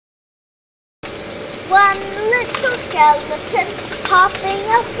One little skeleton hopping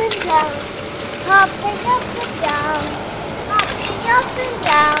up and down, hopping up and down, hopping up and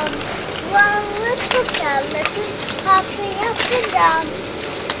down. One little skeleton hopping up and down.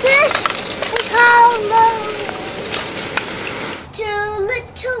 This is Halloween. Two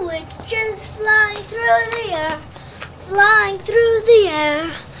little witches flying through the air, flying through the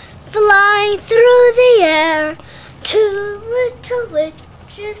air, flying through the air. Two little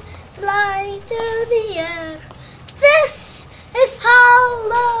witches flying through the air. This is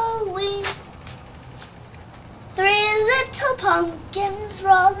Halloween. Three little pumpkins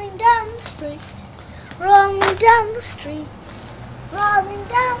rolling down the street, rolling down the street, rolling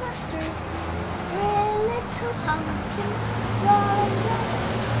down the street. Three little pumpkins rolling down the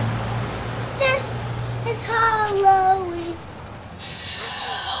street. This is Halloween.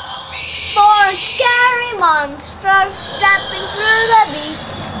 Four scary monsters stepping through the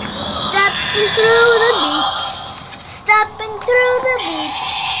beat, stepping through the beat, stepping through the beat.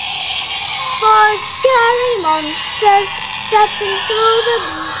 Four scary monsters stepping through the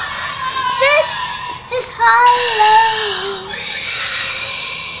beat. This is Halloween.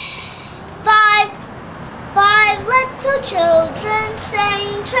 Five little children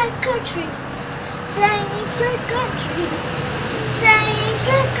saying trick or treat, saying trick or treat, saying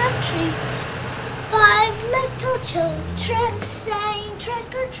trick or treat. Five little children saying trick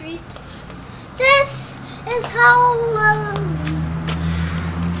or treat. This is Halloween.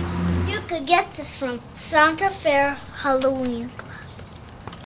 You could get this from Santa Fe Halloween.